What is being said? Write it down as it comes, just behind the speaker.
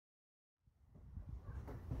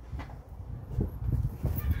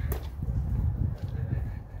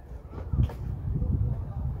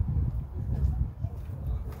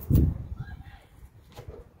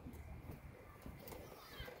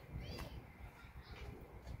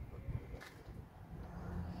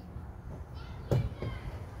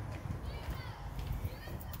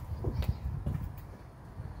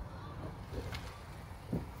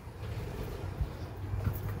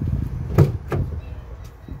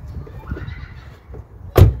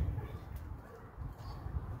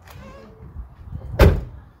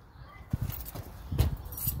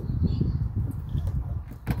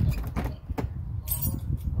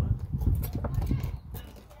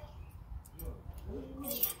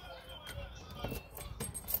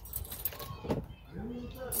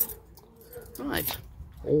Right,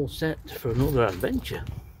 all set for another adventure.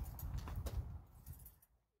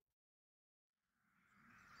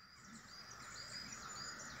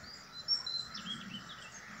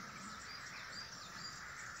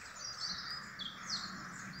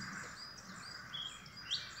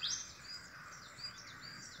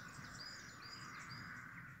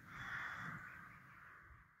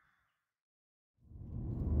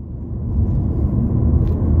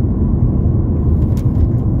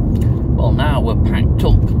 Well, now we're packed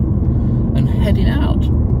up and heading out.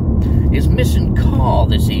 It's Misson Carr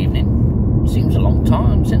this evening. Seems a long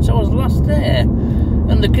time since I was last there,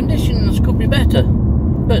 and the conditions could be better.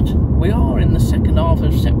 But we are in the second half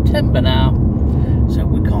of September now, so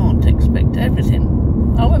we can't expect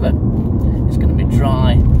everything. However, it's going to be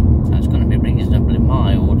dry and it's going to be reasonably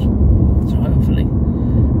mild, so hopefully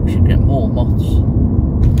we should get more moths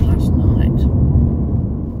than last night.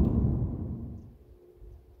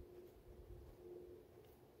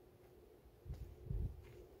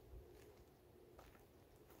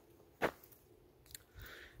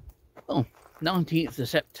 Well, 19th of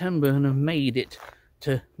September and I've made it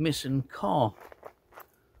to Misson Carr.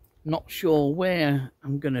 Not sure where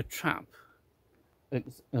I'm going to trap at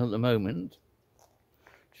the moment.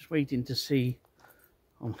 Just waiting to see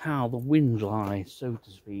on how the wind lies, so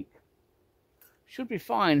to speak. Should be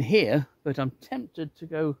fine here, but I'm tempted to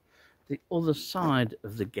go the other side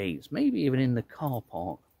of the gates, maybe even in the car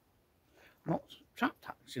park. Not trapped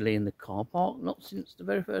actually in the car park, not since the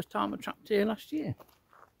very first time I trapped here last year.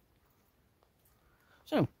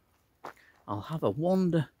 So, I'll have a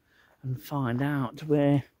wander and find out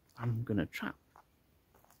where I'm going to trap.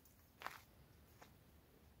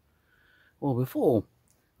 Well, before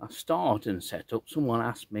I start and set up, someone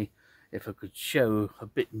asked me if I could show a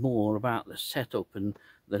bit more about the setup and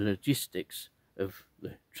the logistics of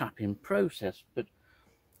the trapping process. But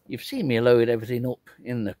you've seen me load everything up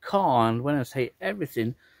in the car, and when I say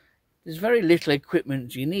everything, there's very little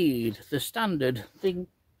equipment you need. The standard thing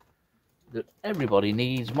that everybody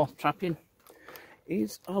needs moth trapping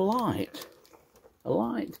is a light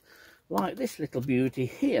like this little beauty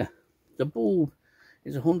here. The bulb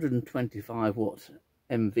is 125 watt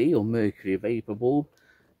MV or mercury vapor bulb,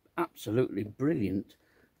 absolutely brilliant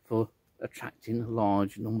for attracting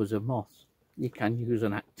large numbers of moths. You can use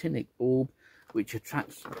an actinic bulb which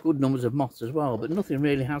attracts good numbers of moths as well, but nothing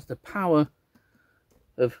really has the power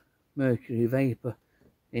of mercury vapor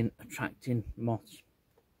in attracting moths.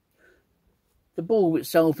 The bulb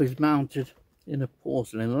itself is mounted in a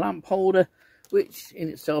porcelain lamp holder, which in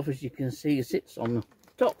itself, as you can see, sits on the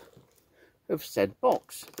top of said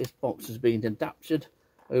box. This box has been adapted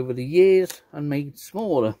over the years and made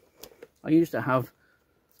smaller. I used to have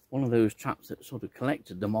one of those traps that sort of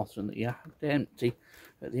collected the moths and that you have to empty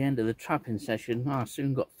at the end of the trapping session. I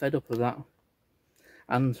soon got fed up with that,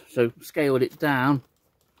 and so scaled it down,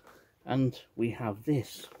 and we have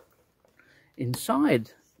this.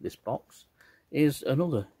 Inside this box is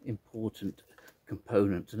another important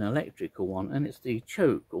component, an electrical one, and it's the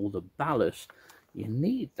choke or the ballast. You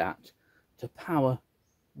need that to power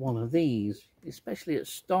one of these, especially at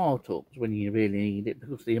startups when you really need it,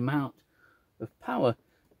 because the amount of power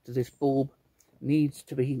to this bulb needs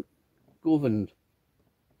to be governed.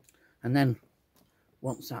 And then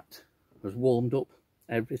once that has warmed up,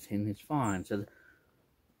 everything is fine. So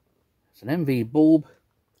it's an MV bulb.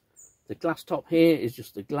 The glass top here is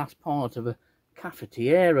just the glass part of a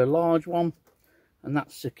cafetiere, a large one, and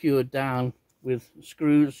that's secured down with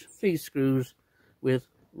screws, 3 screws with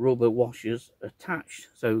rubber washers attached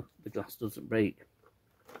so the glass doesn't break.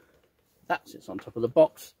 That sits on top of the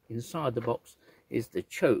box. Inside the box is the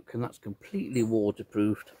choke, and that's completely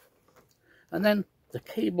waterproofed. And then the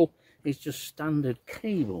cable is just standard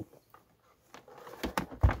cable.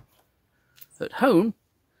 At home,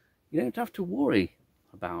 you don't have to worry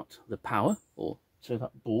about the power or to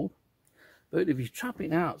that bulb, but if you're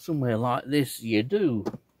trapping out somewhere like this, you do.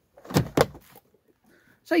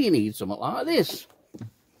 So you need something like this.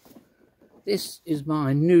 This is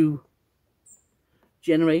my new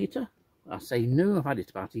generator. I say new, I've had it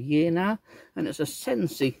about a year now, and it's a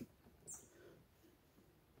Sensi.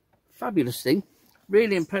 Fabulous thing.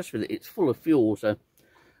 Really impressed with it. It's full of fuel, so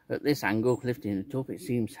at this angle, lifting it up, it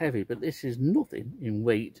seems heavy, but this is nothing in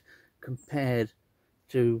weight compared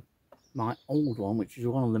to my old one, which is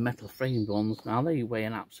one of the metal framed ones. Now they weigh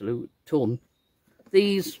an absolute ton.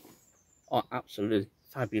 These are absolutely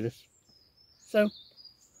fabulous. So,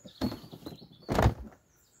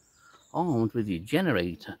 armed with your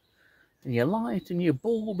generator and your light and your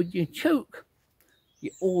bulb and your choke,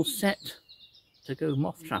 you're all set to go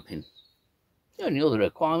moth trapping. The only other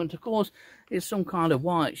requirement, of course, is some kind of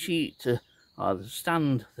white sheet to either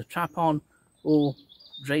stand the trap on or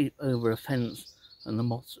drape over a fence, and the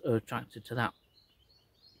moths are attracted to that.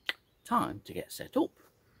 Time to get set up.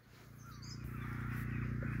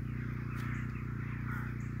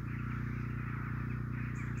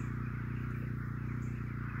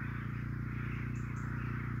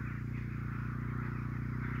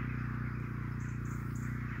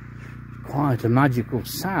 Quite a magical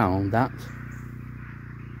sound, that.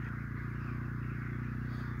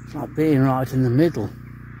 It's like being right in the middle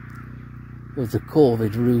of the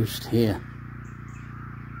corvid roost here.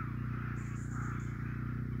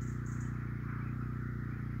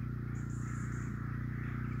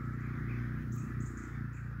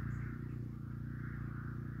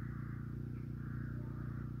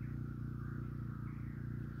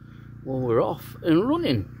 Well, we're off and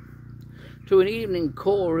running to an evening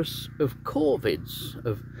chorus of corvids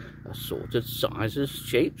of assorted sizes,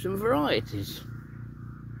 shapes and varieties.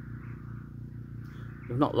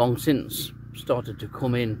 We've not long since started to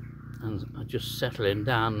come in and are just settling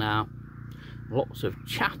down now. Lots of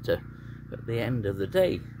chatter at the end of the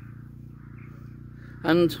day.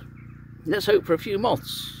 And let's hope for a few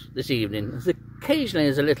moths this evening. Occasionally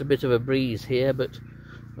there's a little bit of a breeze here, but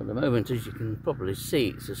at the moment, as you can probably see,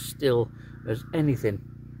 it's as still as anything.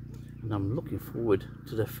 And I'm looking forward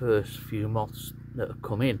to the first few moths that have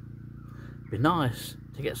come in. It'd be nice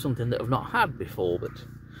to get something that I've not had before, but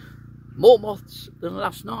more moths than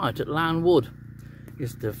last night at Lown Wood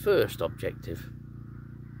is the first objective.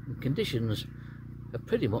 And conditions are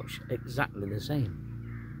pretty much exactly the same.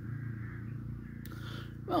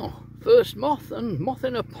 Well, first moth, and moth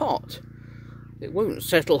in a pot. It won't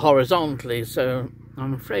settle horizontally, so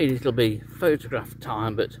I'm afraid it'll be photograph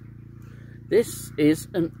time, but this is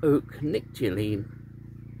an oak nyctialine,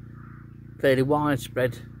 fairly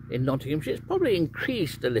widespread in Nottinghamshire. It's probably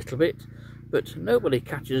increased a little bit, but nobody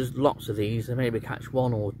catches lots of these. They maybe catch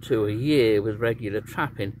 1 or 2 a year with regular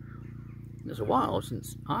trapping. It's a while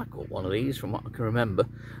since I caught one of these, from what I can remember,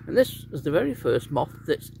 and this is the very first moth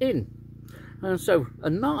that's in. And so a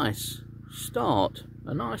nice start,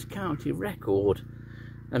 a nice county record,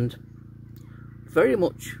 and very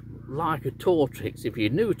much like a tortrix. If you're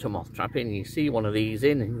new to moth trapping, you see one of these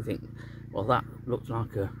in and you think, well, that looks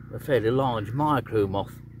like a fairly large micro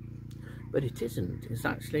moth, but it isn't. It's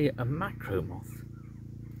actually a macro moth.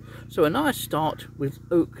 So a nice start with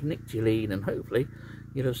oak nyctialine, and hopefully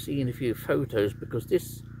you'll have seen a few photos, because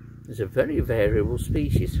this is a very variable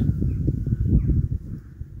species.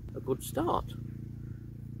 A good start.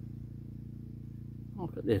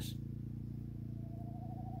 Look at this.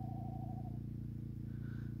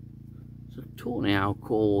 It's a tawny owl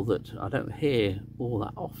call that I don't hear all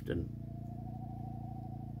that often.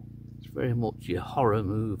 It's very much your horror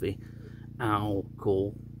movie owl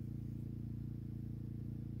call.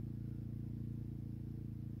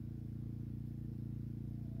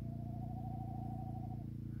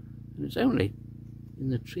 And it's only in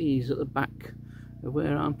the trees at the back of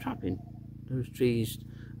where I'm trapping, those trees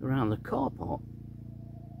around the car park.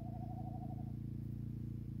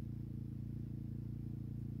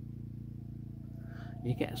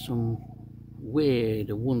 You get some weird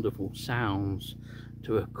and wonderful sounds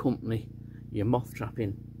to accompany your moth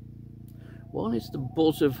trapping. One is the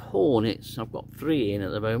buzz of hornets. I've got 3 in at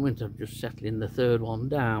the moment. I'm just settling the 3rd one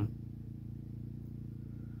down.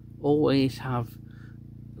 Always have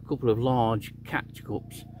a couple of large catch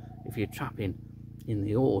cups if you're trapping in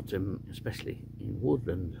the autumn, especially in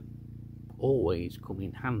woodland. Always come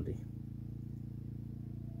in handy.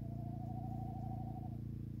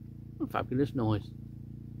 A fabulous noise.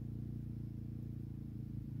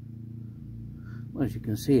 Well, as you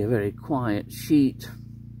can see, a very quiet sheet.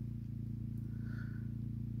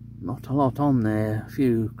 Not a lot on there. A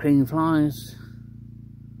few crane flies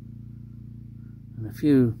and a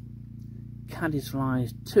few caddis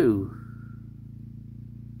flies too.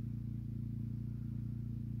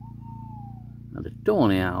 And a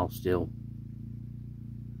tawny owl still.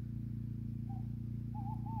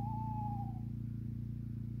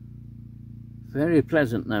 Very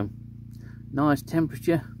pleasant though. Nice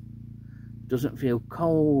temperature. Doesn't feel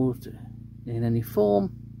cold in any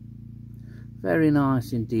form. Very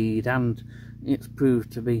nice indeed, and it's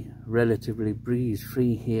proved to be relatively breeze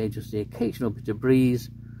free here. Just the occasional bit of breeze,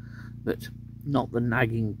 but not the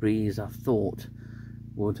nagging breeze I thought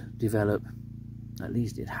would develop. At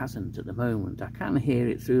least it hasn't at the moment. I can hear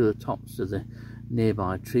it through the tops of the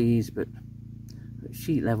nearby trees, but at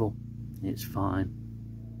sheet level it's fine.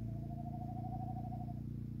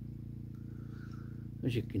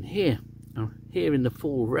 As you can hear, I'm hearing the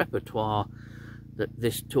full repertoire that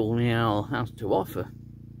this tawny owl has to offer,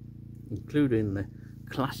 including the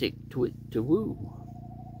classic twit to woo.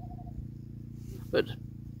 But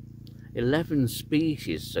 11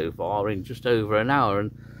 species so far in just over an hour,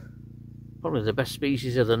 and probably the best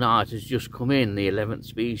species of the night has just come in, the 11th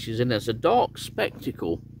species, and it's a dark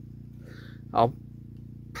spectacle. I'll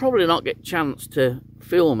probably not get a chance to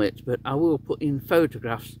film it, but I will put in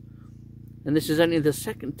photographs. And this is only the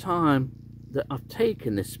second time that I've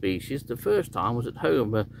taken this species. The first time was at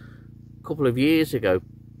home a couple of years ago.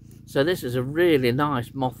 So this is a really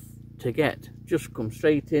nice moth to get. Just come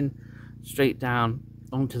straight in, straight down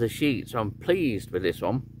onto the sheet. So I'm pleased with this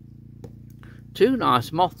one. 2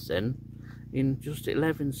 nice moths then in just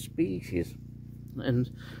 11 species. And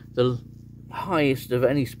the highest of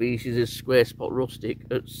any species is square spot rustic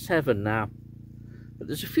at 7 now. But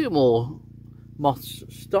there's a few more moths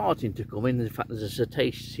starting to come in. In fact, there's a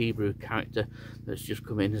Cetaceous Hebrew character that's just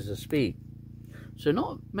come in as a speak. So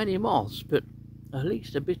not many moths, but at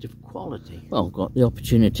least a bit of quality. Well, I've got the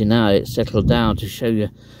opportunity now, it's settled down, to show you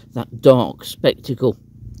that dark spectacle.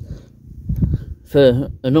 For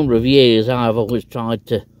a number of years I've always tried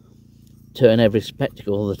to turn every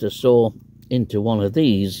spectacle that I saw into one of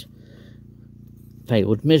these.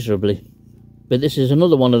 Failed miserably. But this is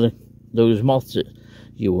another one of those moths that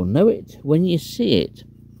you will know it when you see it.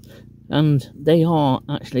 And they are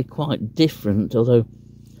actually quite different, although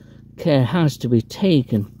care has to be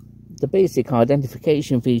taken. The basic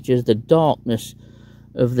identification feature is the darkness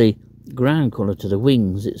of the ground colour to the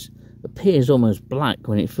wings. It appears almost black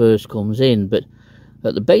when it first comes in, but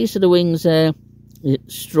at the base of the wings there,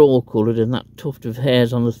 it's straw coloured, and that tuft of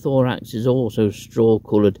hairs on the thorax is also straw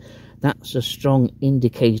coloured. That's a strong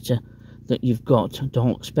indicator that you've got a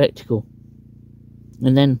dark spectacle.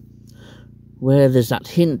 And then where there's that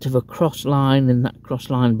hint of a cross line, and that cross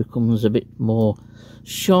line becomes a bit more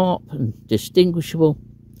sharp and distinguishable,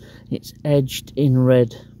 it's edged in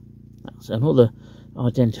red. That's another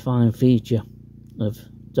identifying feature of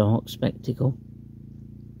dark spectacle.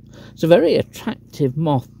 It's a very attractive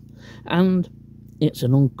moth, and it's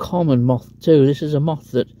an uncommon moth too. This is a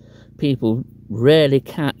moth that people rarely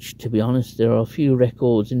catch, to be honest. There are a few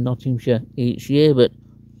records in Nottinghamshire each year, but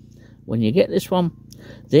when you get this one,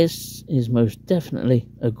 this is most definitely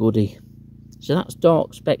a goodie. So that's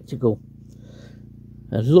dark spectacle.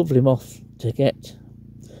 A lovely moth to get,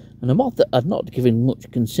 and a moth that I've not given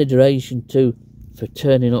much consideration to for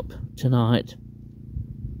turning up tonight.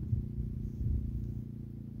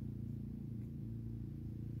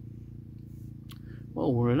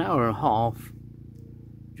 Well, we're an hour and a half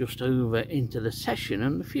just over into the session,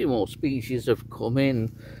 and a few more species have come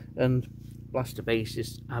in, and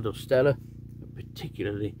Blastobasis adostella, a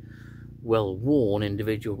particularly well worn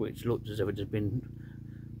individual which looked as though it had been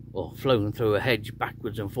flown through a hedge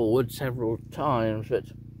backwards and forwards several times. But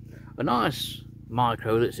a nice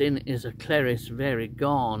micro that's in is a Cleris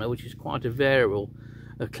variegana, which is quite a variable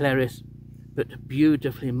Cleris, but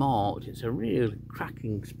beautifully marked. It's a real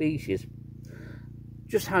cracking species.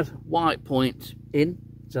 Just had white point in,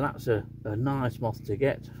 so that's a nice moth to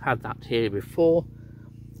get. Had that here before,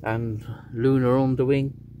 and lunar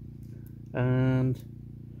underwing, and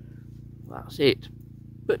that's it.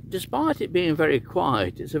 But despite it being very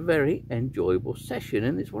quiet, it's a very enjoyable session,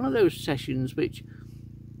 and it's one of those sessions which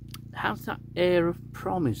has that air of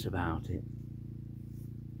promise about it.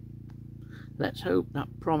 Let's hope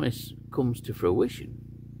that promise comes to fruition.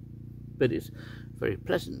 But it's very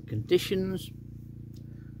pleasant conditions.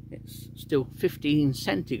 It's still 15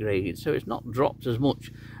 centigrade, so it's not dropped as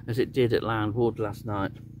much as it did at Lound Wood last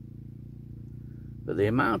night. But the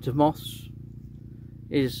amount of moths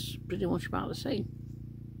is pretty much about the same.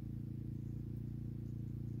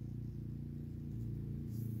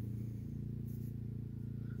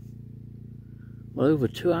 Well, over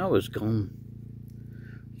 2 hours gone.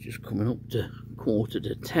 It's just coming up to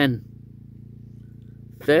 9:45.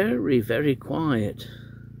 Very, very quiet.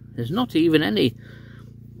 There's not even any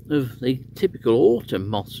of the typical autumn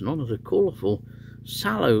moths, none of the colourful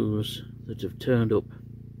sallows that have turned up.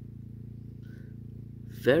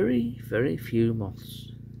 Very, very few moths.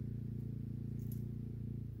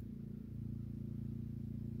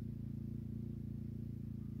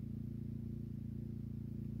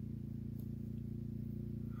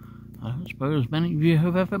 I don't suppose many of you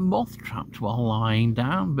have ever moth trapped while lying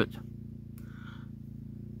down, but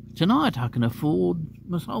tonight I can afford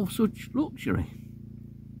myself such luxury.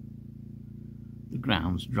 The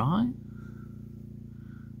ground's dry,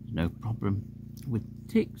 there's no problem with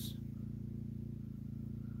ticks.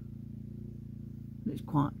 It's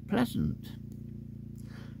quite pleasant.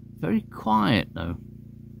 Very quiet though.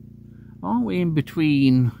 Are we in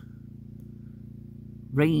between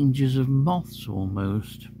ranges of moths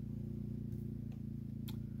almost?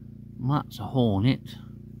 Well, that's a hornet.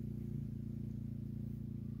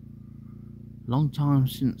 Long time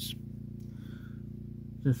since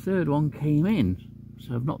the third one came in,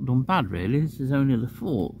 so I've not done bad really. This is only the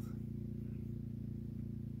fourth.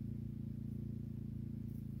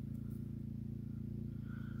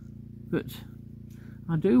 But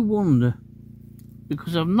I do wonder,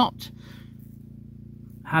 because I've not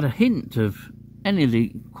had a hint of any of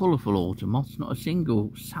the colourful autumn moths, not a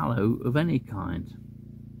single sallow of any kind.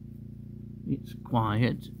 It's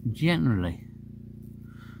quiet generally.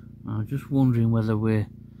 I'm just wondering whether we're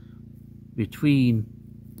between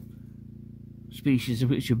species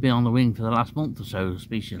which have been on the wing for the last month or so,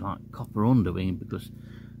 species like copper underwing, because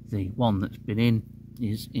the one that's been in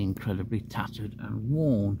is incredibly tattered and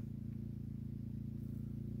worn.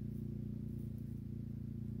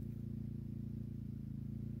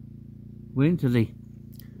 We're into the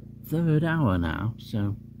third hour now,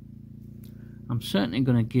 so I'm certainly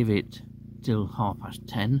going to give it till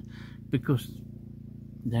 10:30, because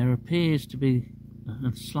there appears to be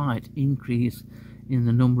a slight increase in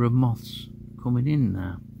the number of moths coming in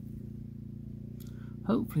now.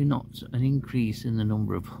 Hopefully not an increase in the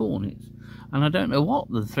number of hornets. And I don't know what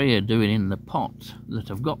the three are doing in the pot that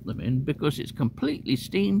I've got them in, because it's completely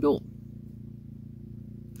steamed up.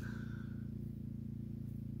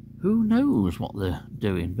 Who knows what they're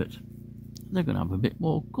doing, but they're going to have a bit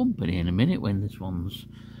more company in a minute when this one's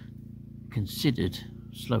considered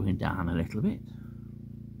slowing down a little bit.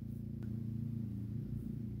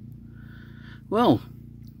 Well,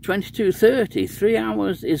 22:30, 3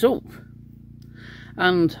 hours is up,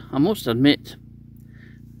 and I must admit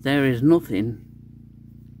there is nothing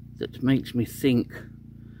that makes me think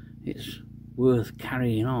it's worth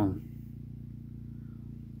carrying on.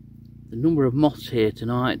 The number of moths here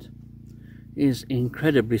tonight is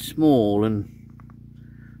incredibly small, and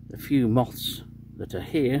the few moths that are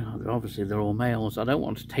here, obviously they're all males. I don't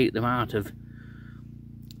want to take them out of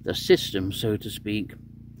the system, so to speak.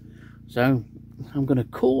 So I'm going to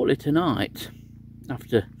call it a night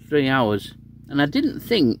after 3 hours. And I didn't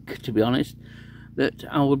think, to be honest, that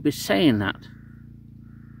I would be saying that.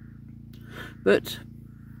 But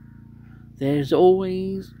there's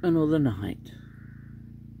always another night.